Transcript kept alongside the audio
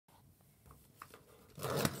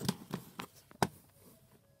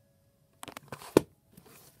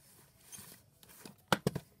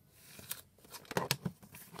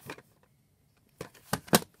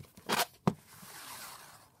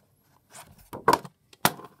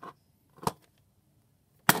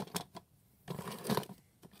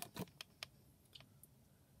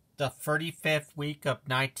the 35th week of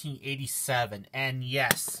 1987. And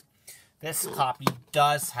yes, this copy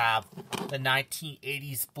does have the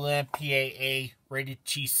 1980s Blu MPAA rated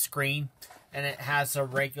G screen, and it has a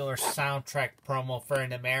regular soundtrack promo for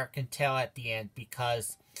An American Tail at the end,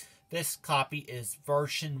 because this copy is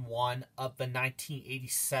version 1 of the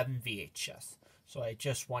 1987 VHS. So I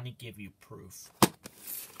just want to give you proof.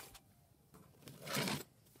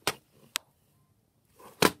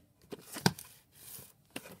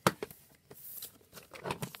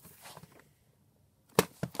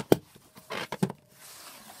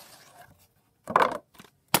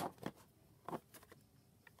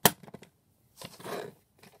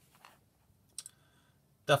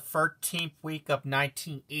 The 13th week of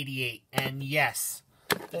 1988, and yes,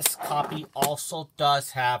 this copy also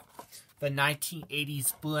does have the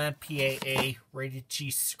 1980s Blu MPAA rated G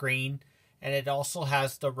screen, and it also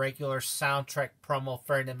has the regular soundtrack promo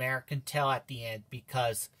for An American Tail at the end,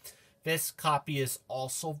 because this copy is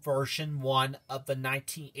also version 1 of the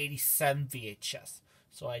 1987 VHS.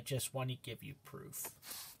 So I just want to give you proof.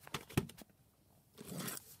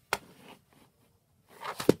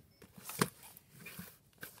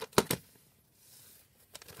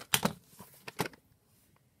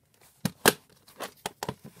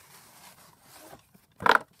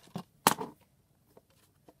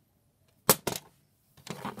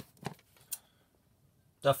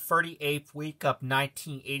 The 38th week of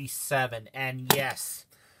 1987, and yes,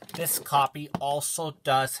 this copy also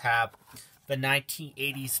does have the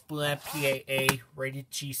 1980s Blu MPAA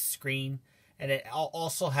rated G screen, and it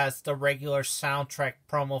also has the regular soundtrack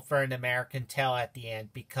promo for An American Tail at the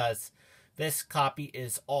end, because this copy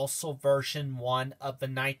is also version 1 of the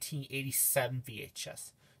 1987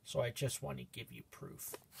 VHS. So I just want to give you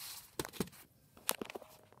proof.